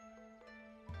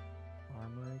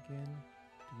 Armor again.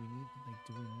 Do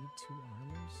we need 2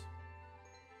 armors?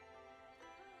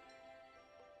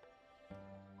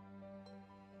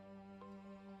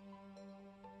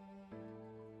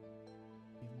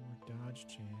 Need more dodge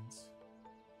chance.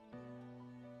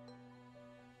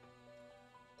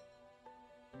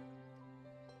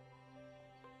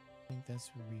 I think that's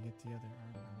where we get the other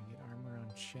armor. We get armor on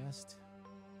chest.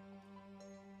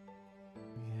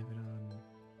 We have it on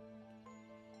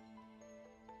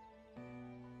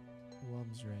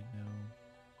gloves right now.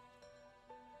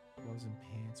 Gloves and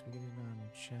pants. We get it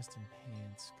on chest and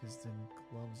pants because then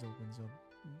gloves opens up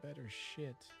better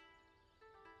shit.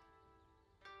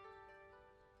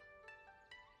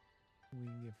 We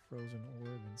can get frozen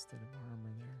orb instead of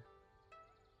armor there.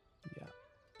 Yeah.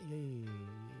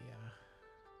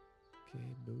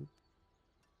 Okay, boop.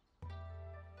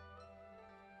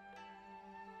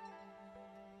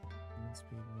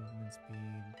 Movement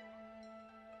speed.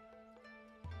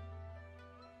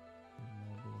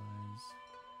 Immobilize.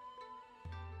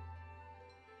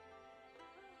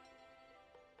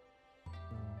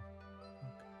 Oh,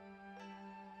 fuck.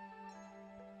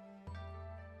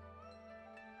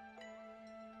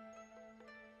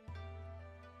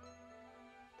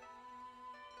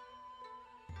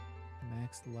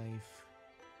 Max life.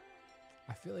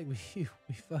 I feel like we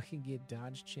fucking get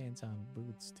dodge chance on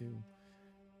boots too.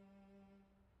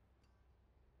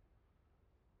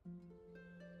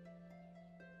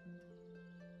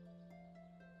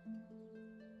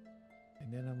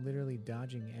 And then I'm literally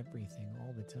dodging everything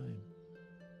all the time.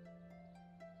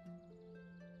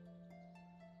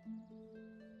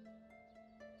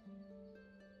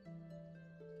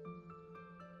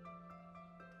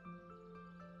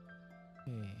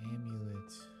 Okay,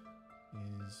 amulet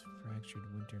is fractured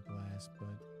winter glass,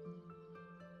 but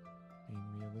I mean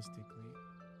realistically,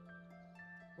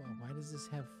 well, why does this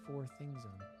have 4 things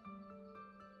on it?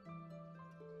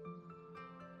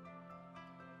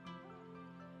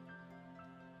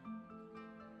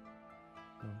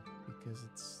 Oh, because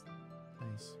it's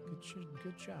nice.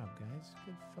 Good job, guys.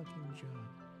 Good fucking job.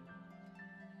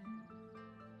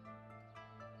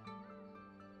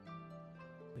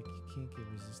 Like, you can't get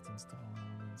resistance to all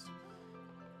elements.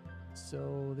 So,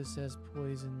 this has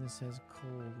poison, this has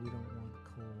cold. We don't want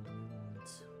cold, we want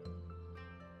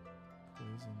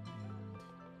poison and...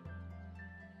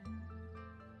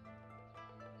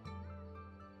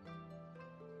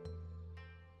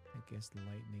 I guess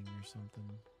lightning or something.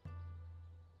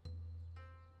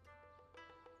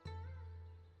 I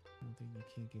don't think you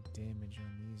can't get damage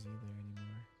on these either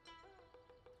anymore.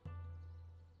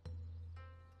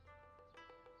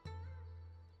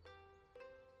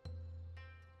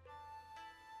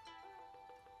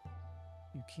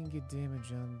 You can get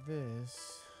damage on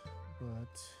this,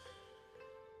 but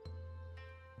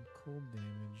cold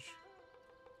damage.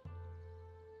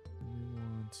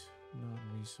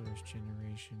 resource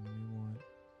generation. We want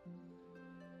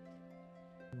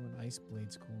Ice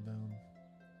Blade's cooldown.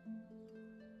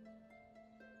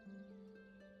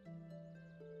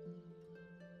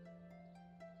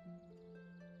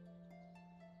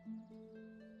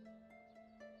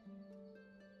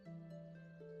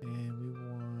 And we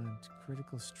want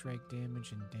critical strike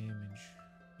damage and damage.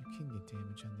 You can get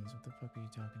damage on these. What the fuck are you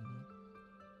talking about?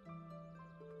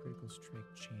 Critical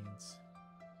strike chance.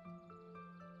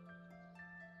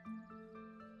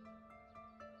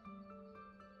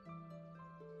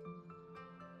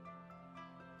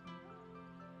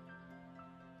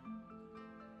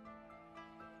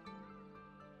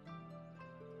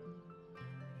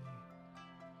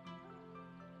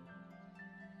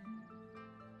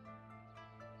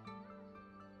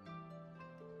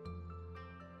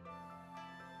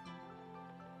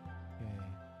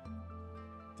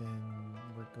 Then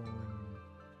we're going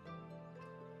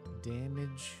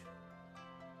damage.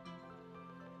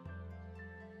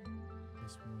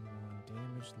 This one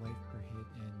damage, life per hit,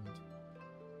 and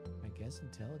I guess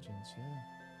intelligence, yeah.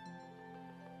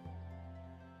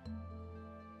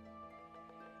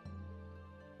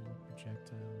 Or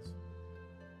projectiles.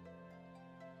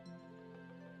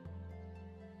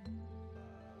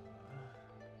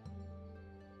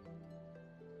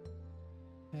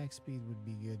 Attack speed would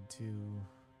be good too.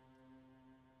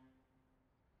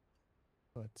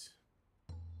 But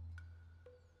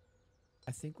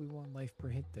I think we want life per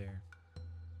hit there.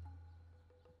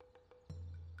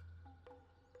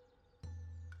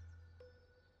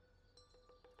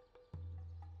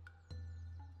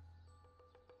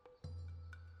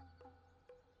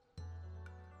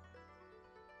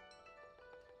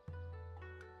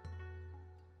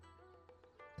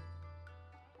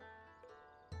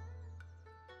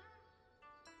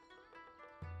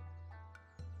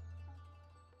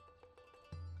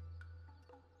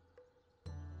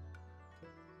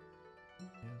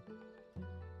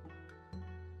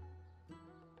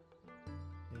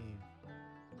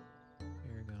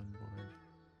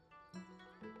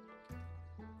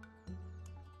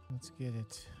 Let's get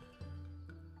it.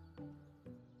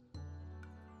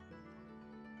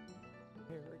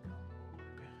 Paragon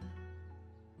board.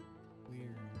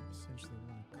 Clear. Essentially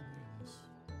want to clear this.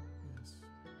 Yes.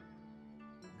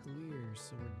 Clear.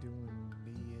 So we're doing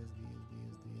these.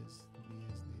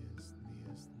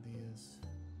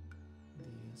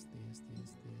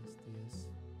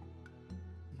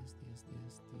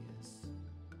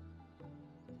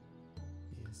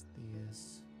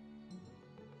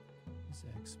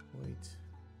 Exploit.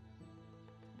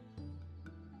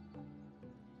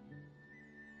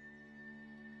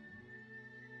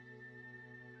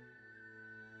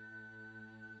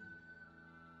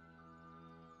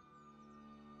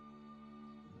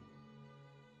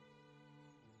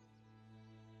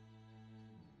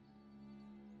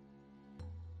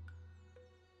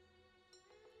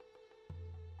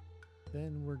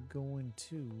 Then we're going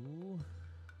to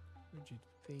Rigid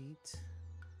Fate.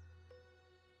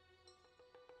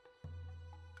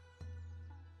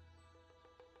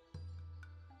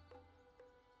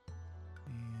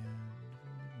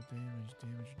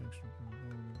 Damage reduction from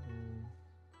vulnerable.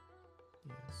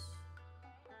 Yes.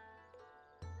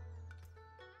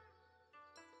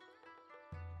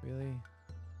 Really?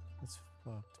 That's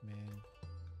fucked, man.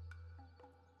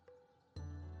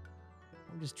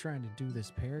 I'm just trying to do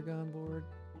this Paragon board.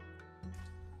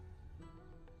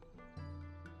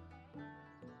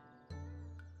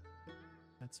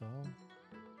 That's all.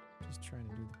 Just trying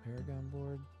to do the Paragon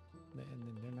board. And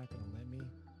then they're not going to let me.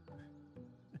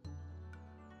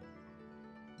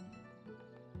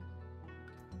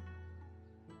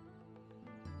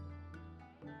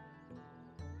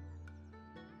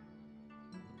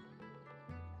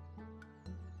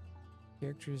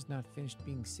 Character is not finished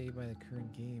being saved by the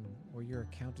current game, or your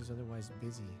account is otherwise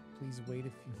busy. Please wait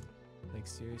if you... Like,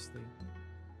 seriously?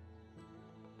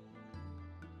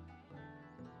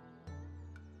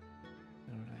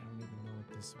 I don't even know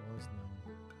what this was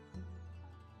now.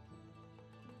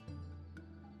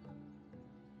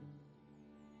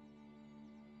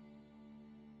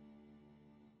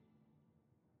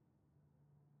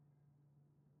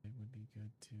 It would be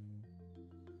good to...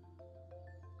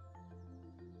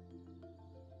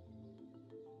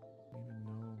 even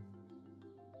know.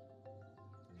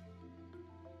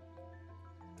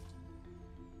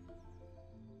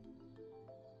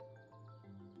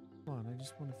 Come on, I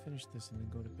just want to finish this and then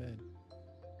go to bed.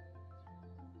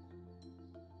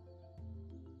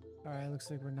 Alright, looks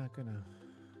like we're not gonna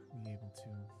be able to.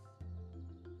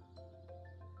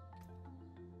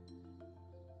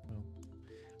 Well,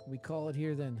 we call it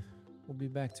here then. We'll be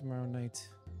back tomorrow night.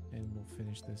 and we'll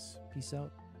finish this. Peace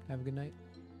out. Have a good night.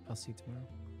 I'll see you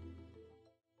tomorrow.